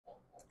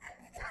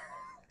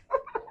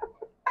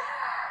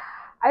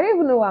don't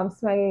even know why I'm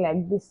smiling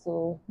like this.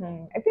 So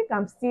I think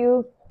I'm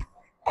still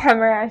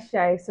camera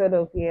shy, sort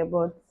of here.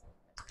 But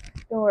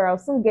don't worry, I'll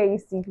soon get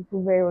used to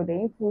people very well.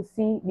 Then you will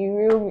see the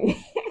real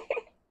me.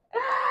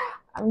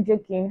 I'm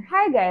joking.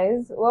 Hi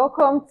guys,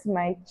 welcome to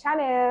my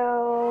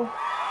channel.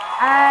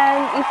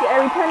 And if you're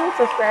a returning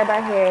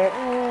subscriber here,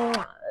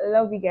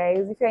 love you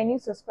guys. If you're a new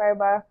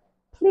subscriber,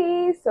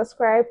 please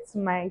subscribe to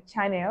my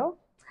channel.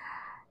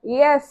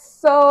 Yes,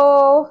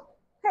 so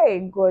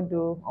hey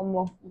Godo,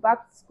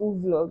 back to school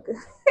vlog.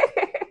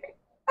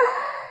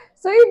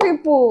 So you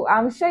people,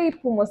 I'm sure you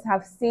people must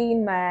have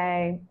seen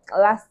my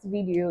last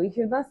video. If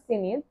you've not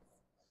seen it,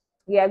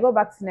 yeah, I go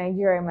back to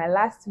Nigeria in my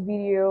last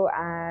video,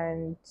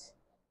 and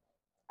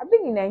I've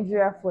been in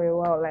Nigeria for a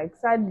while. Like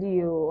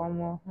sadly,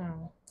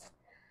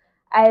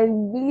 I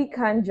really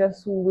can't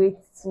just wait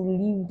to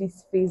leave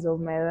this phase of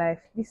my life,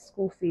 this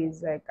school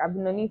phase. Like I've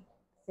been on it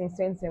since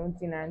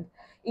 2017, and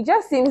it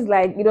just seems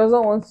like it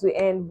doesn't want to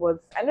end.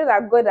 But I know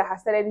that God that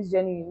has started this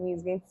journey with me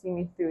is going to see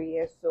me through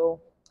here.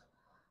 So,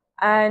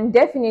 and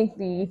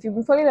definitely, if you've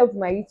been following up with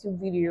my YouTube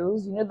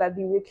videos, you know that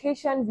the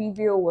vacation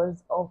video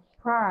was a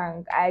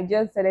prank. I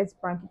just started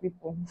pranking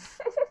people,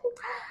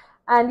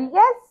 and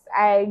yes,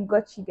 I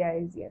got you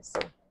guys. Yes,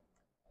 so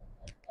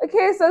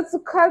okay, so to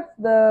cut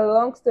the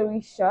long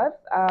story short,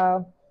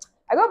 I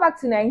got back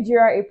to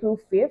Nigeria April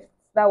 5th.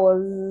 That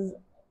was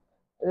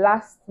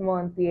last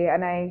month, yeah,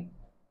 and I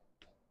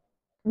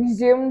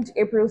resumed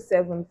April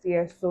 7th,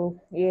 yeah.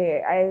 So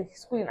yeah, I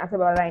school in Afe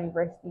Babalola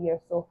University, yeah.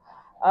 So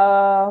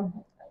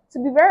to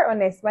be very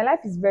honest, my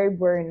life is very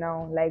boring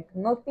now. Like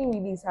nothing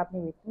really is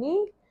happening with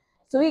me.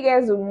 So you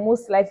guys will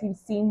most likely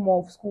see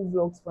more of school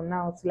vlogs for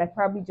now to like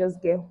probably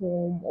just get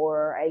home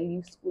or I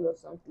leave school or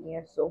something,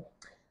 yeah. So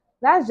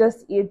that's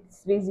just it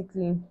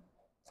basically.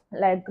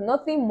 Like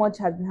nothing much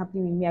has been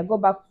happening with me. I go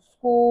back to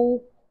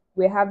school,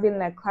 we're having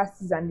like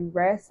classes and the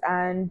rest,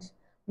 and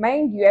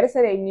mind you, I just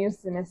had a new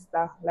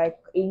semester, like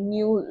a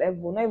new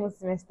level, not even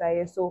semester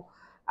yet. So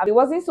it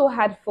wasn't so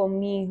hard for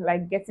me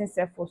like getting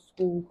set for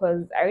school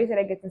because I already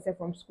started getting set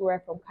from school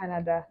right from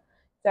Canada.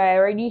 So I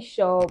already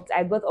shopped,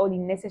 I got all the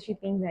necessary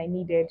things I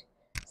needed.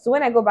 So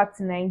when I go back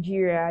to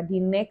Nigeria the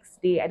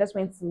next day, I just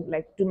went to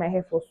like do my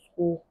hair for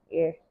school.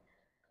 Yeah.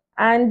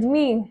 And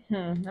me,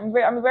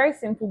 I'm a very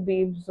simple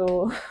babe,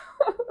 so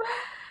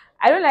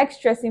I don't like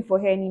stressing for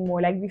hair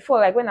anymore. Like before,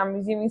 like when I'm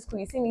resuming school,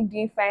 you see me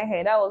doing fine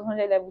hair. That was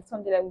 100 level,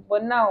 100 level.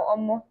 But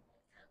now,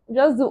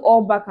 just do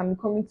all back and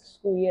be coming to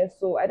school. Yeah,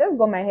 so I just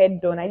got my hair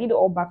done. I did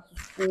all back to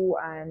school,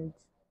 and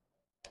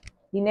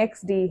the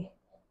next day,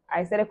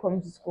 I started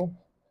coming to school.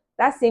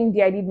 That same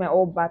day, I did my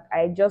all back.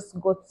 I just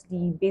got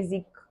the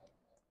basic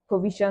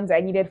provisions I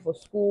needed for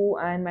school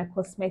and my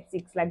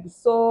cosmetics, like the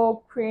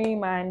soap,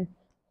 cream, and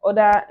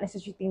other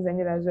necessary things I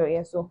needed as well.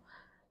 Yeah, so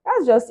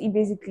that's just it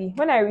basically.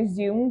 When I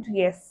resumed,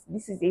 yes,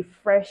 this is a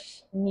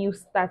fresh new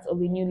start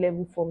of a new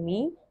level for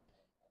me.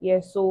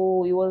 Yeah,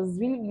 so it was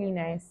really, really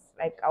nice.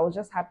 Like I was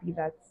just happy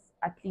that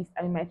at least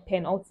I'm in my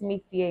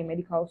penultimate year in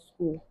medical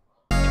school.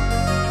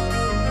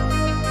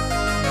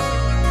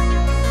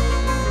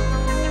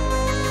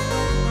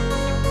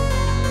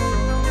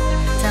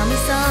 Tell me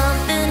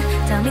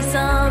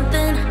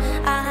something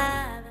I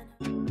haven't.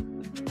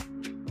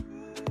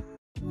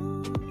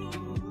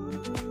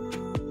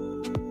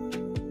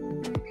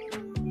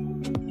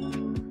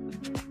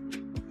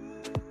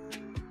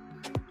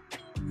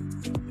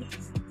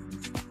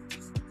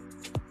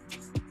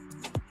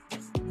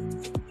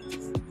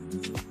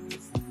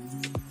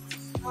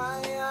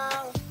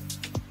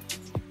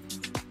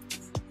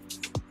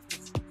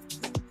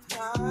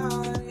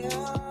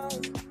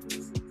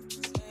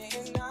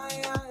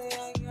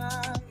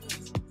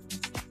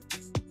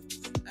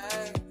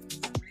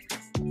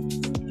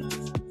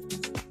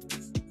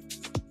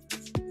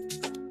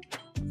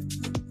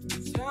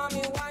 Tell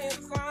me why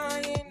you're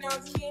crying, I'm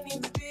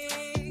kidding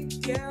big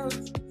girl.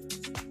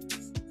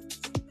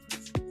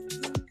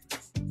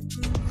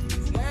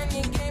 When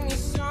you gave me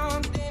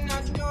something I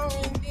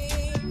don't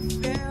really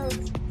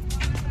felt,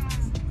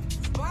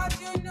 but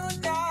you know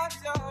that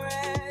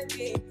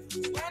already.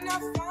 When I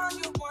found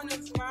you on the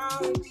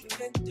ground in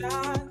the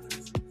dark,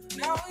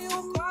 now you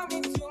come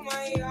into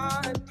my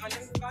heart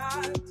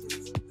uninvited.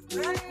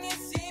 When you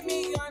see me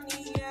on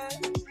the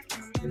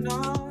edge, and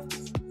all.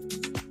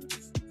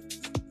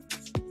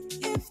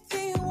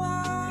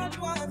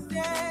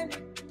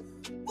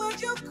 Would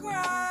you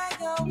cry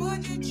or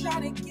would you try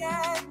to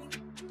get me?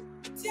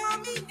 Tell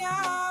me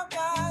now,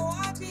 I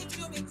want me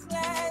to be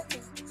clear.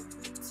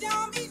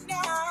 Tell me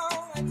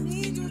now, I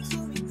need you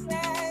to be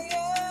clear.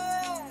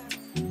 Yeah.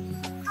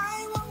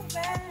 I won't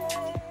wait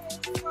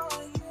for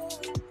you,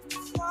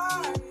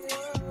 for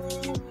you.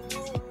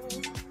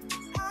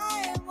 I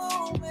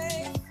won't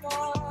wait for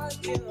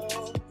you.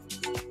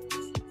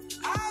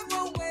 I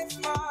won't wait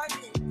for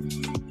you.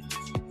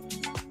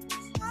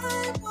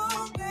 I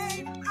won't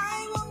wait,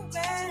 I won't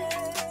wait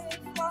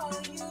for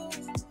you,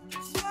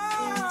 for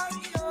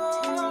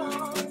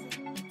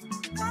you.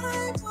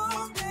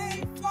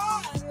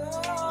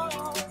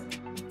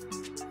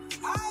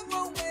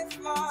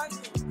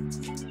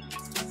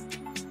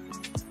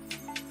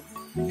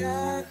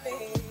 get me.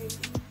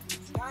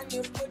 Can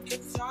you put the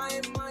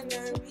time on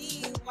a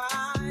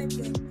rewind?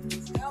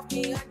 Help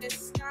me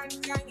understand,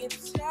 can you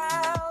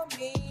tell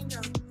me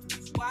now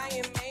why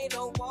you made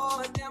a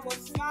war that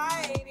was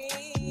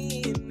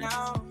fighting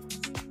now?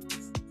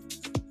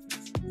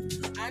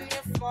 And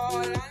you fall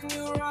and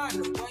you run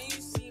when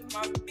you see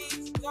my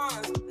big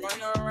guns.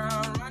 Run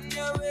around, run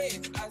away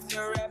as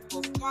your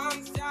rebel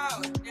comes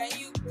out. Then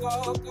you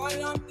call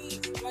on me.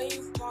 When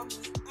you call me,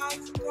 I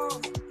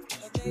come.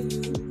 And then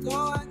you go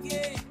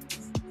again.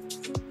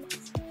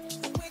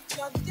 With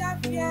your deaf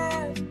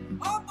ears,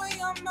 open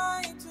your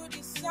mind to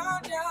the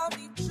sound of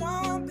the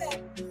trumpet.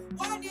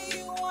 What do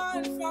you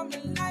want from the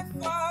life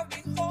of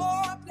the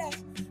hopeless?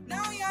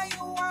 Now yeah,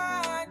 you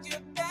want,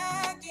 you're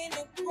begging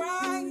and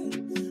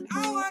crying. I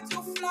want to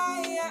fly,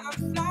 yeah, I'm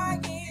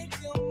flying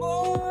till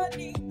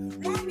morning.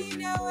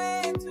 Running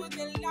away to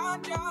the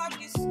land of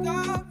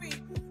discovery.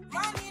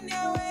 Running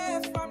away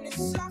from the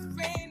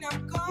suffering, I'm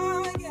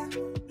gone, yeah.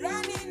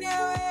 Running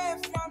away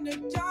from the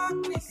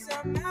darkness,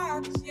 I'm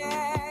out,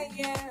 yeah,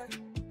 yeah.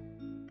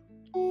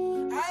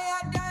 I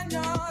had done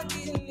all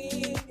the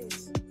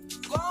limits,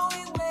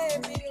 going way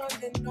beyond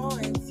the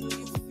noise,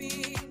 you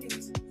feel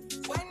it.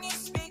 When you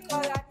speak, all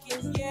I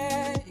can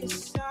hear is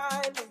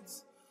silence.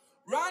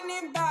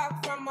 Running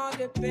back from all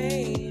the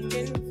pain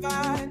and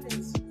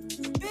violence.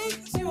 Big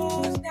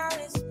tunes, now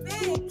it's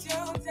big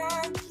tunes,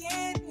 I'm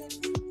kidding.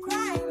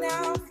 Crying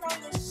out from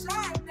the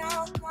side,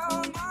 now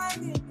come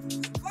on in.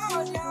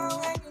 Fall down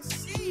when you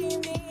see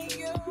me,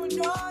 you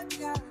know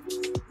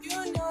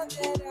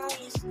that I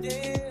was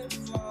there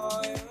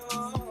for you.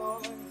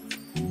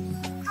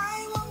 I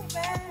will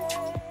wait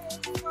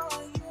for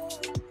you,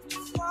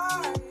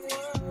 for you.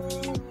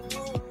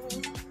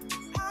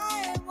 I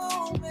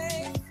will wait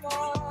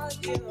for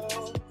you.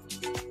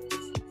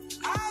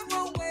 I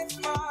will wait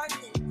for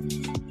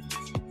you.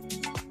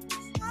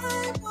 I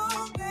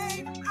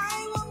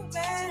will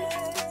wait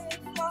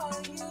for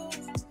you,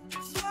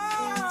 for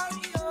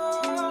you.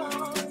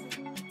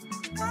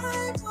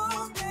 I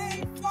will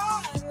wait for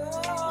you.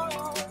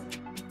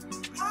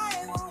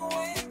 I will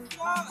wait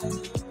for you.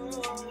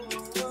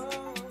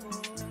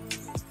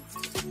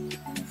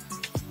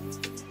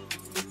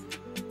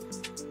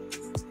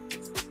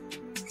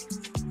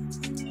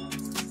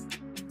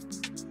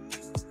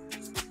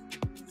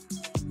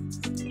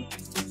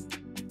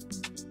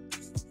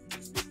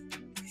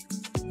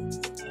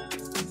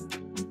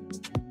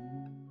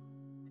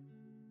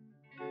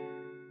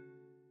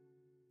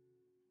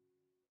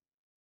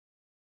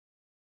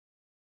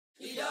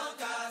 He don't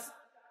cast,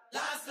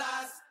 last.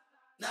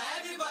 Now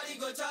everybody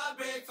go to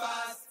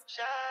breakfast.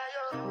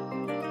 Shayo.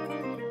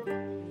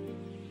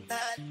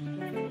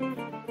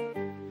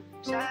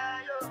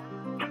 Shayo.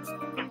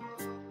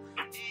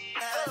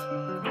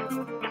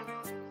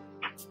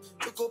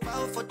 To go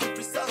bow for the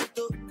result,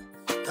 oh.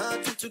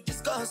 Nothing to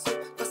discuss, oh.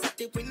 Cause I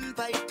did win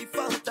by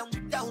default and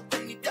without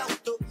any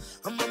doubt, oh.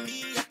 I'm a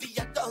me happy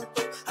adult,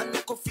 oh. I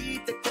no go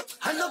feed the girl,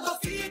 I no go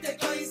feed the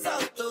guys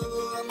out,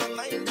 oh. I'm a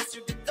mind that's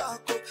you the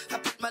dark, oh. I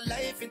put my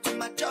life into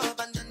my job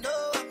and I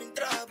know I'm in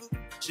trouble.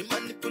 She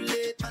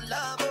manipulate my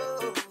love,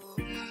 oh.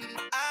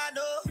 I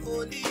know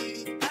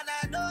holy and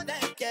I know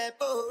that care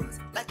both.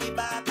 Like the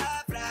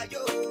Baba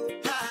Frayo,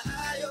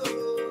 Mayo,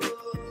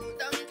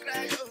 don't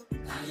cry, yo.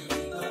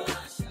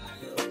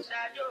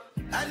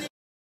 And if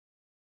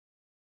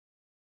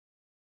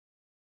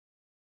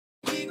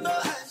we go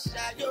and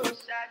shadow,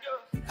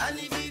 and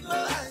if we go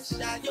and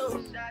shadow,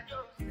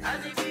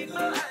 and if we go and shadow, and if we go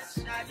and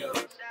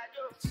shadow,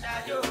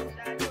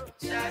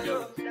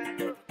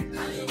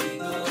 and if we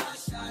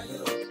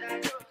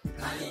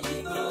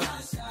go and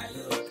shadow,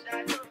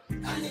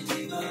 and if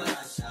we go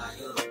and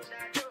shadow.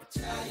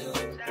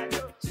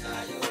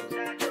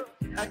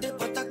 I did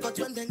what I got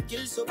when them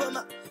kills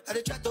Obama. I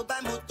did try to buy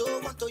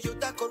moto, want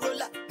Toyota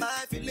Corolla.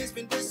 My feelings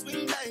been they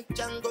swing like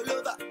Django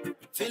Lover.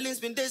 Feelings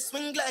been they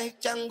swing like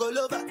Django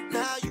Lover.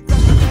 Now you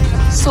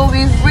So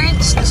we've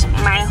reached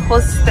my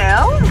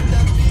hostel,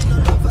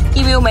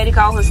 Email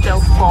Medical Hostel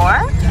 4.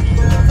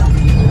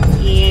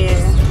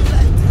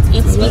 Yeah,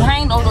 it's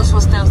behind all those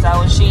hostels that I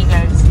will show you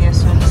guys here.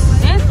 So this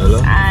is it.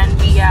 Hello? And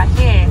we are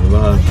here.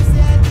 Hello.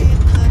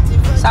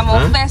 So I'm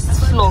on first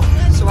floor.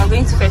 So we're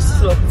going to first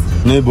floor.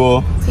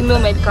 Neighbor. Email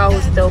Medical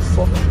Hostel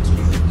 4.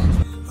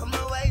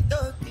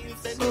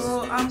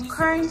 So I'm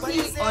currently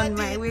on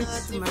my way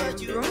to my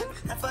room.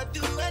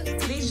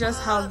 This is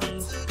just how the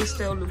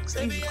hostel looks.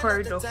 This is the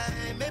corridor.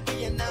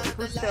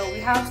 Hostel. We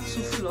have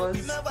 2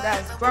 floors.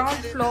 That's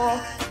ground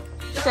floor,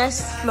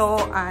 first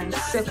floor, and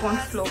second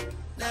floor.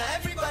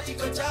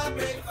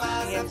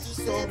 Yes.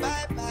 So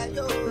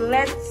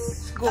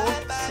let's go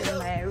to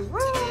my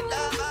room.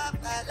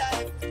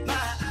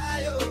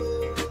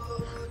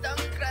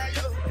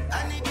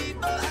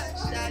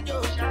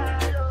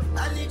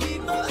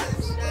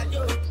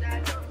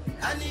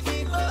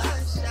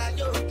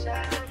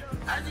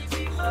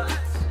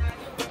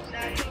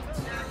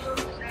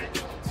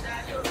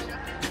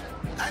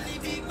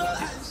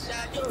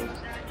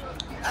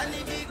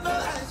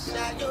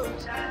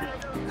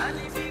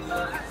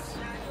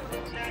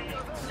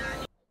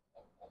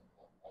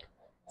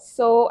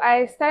 So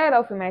I started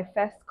off with my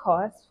first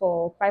course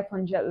for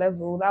 500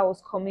 level. That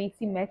was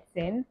community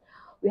medicine.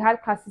 We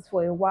had classes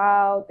for a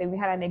while, then we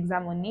had an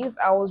exam on it.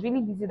 I was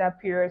really busy that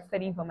period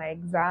studying for my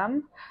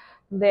exam.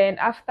 Then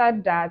after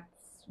that,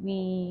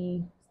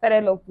 we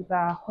started off with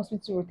our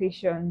hospital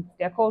rotations.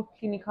 They're called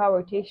clinical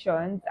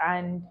rotations,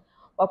 and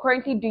we're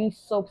currently doing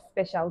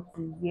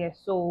subspecialties. Yeah,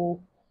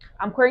 so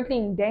I'm currently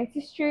in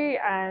dentistry,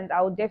 and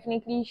I'll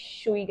definitely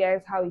show you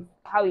guys how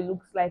it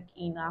looks like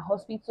in a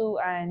hospital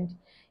and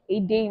a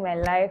day in my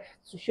life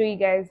to show you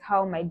guys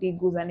how my day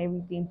goes and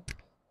everything.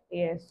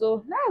 Yeah,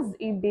 so that's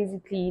it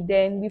basically.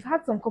 Then we've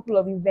had some couple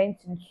of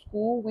events in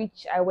school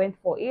which I went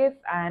for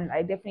it and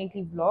I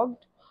definitely vlogged.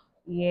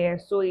 Yeah,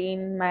 so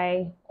in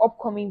my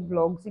upcoming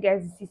vlogs, you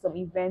guys will see some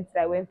events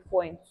that I went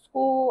for in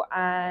school,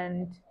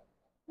 and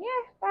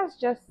yeah, that's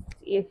just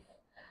it.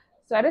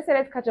 So I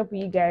decided to catch up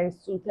with you guys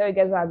to tell you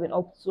guys what I've been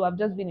up to. I've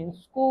just been in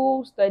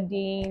school,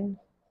 studying,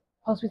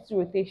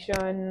 hospital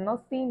rotation,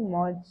 nothing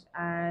much,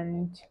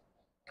 and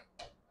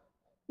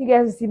you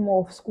guys will see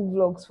more of school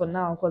vlogs for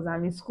now because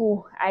I'm in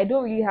school. I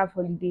don't really have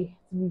holiday,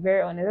 to be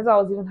very honest. That's why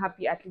I was even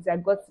happy at least I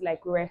got to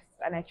like rest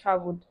and I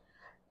traveled.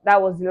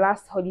 That was the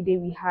last holiday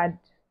we had.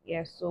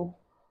 Yeah, so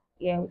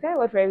yeah, we thank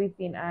God for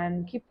everything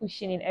and keep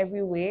pushing in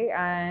every way.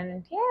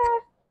 And yeah,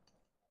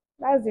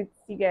 that's it.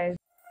 See you guys.